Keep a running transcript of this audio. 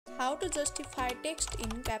How to justify text in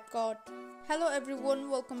Capcut. Hello everyone,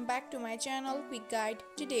 welcome back to my channel Quick Guide.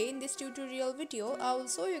 Today in this tutorial video, I will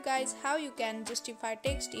show you guys how you can justify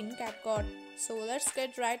text in Capcut. So let's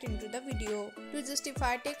get right into the video. To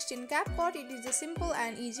justify text in Capcut, it is a simple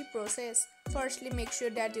and easy process. Firstly, make sure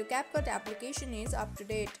that your Capcut application is up to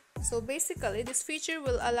date. So basically, this feature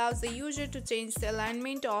will allow the user to change the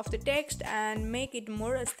alignment of the text and make it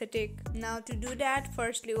more aesthetic. Now to do that,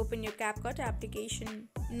 firstly open your Capcut application.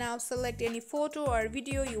 Now select any photo or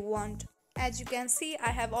video you want. As you can see, I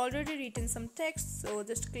have already written some text, so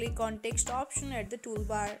just click on text option at the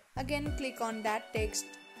toolbar. Again, click on that text.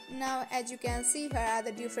 Now as you can see, here are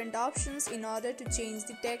the different options in order to change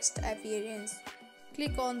the text appearance.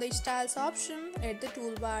 Click on the styles option at the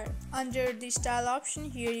toolbar. Under the style option,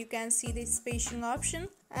 here you can see the spacing option,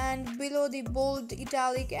 and below the bold,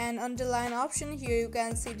 italic and underline option, here you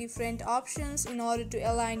can see different options in order to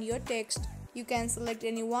align your text. You can select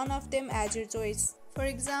any one of them as your choice. For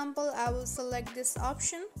example, I will select this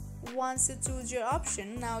option. Once you choose your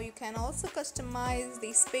option, now you can also customize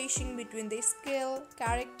the spacing between the scale,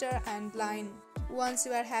 character and line. Once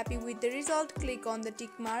you are happy with the result, click on the tick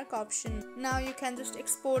mark option. Now you can just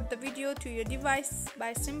export the video to your device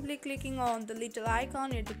by simply clicking on the little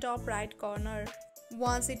icon at the top right corner.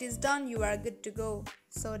 Once it is done, you are good to go.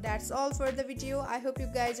 So that's all for the video. I hope you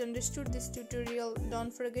guys understood this tutorial.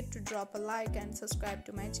 Don't forget to drop a like and subscribe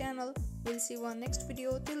to my channel. We'll see you on next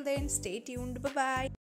video. Till then, stay tuned. Bye bye.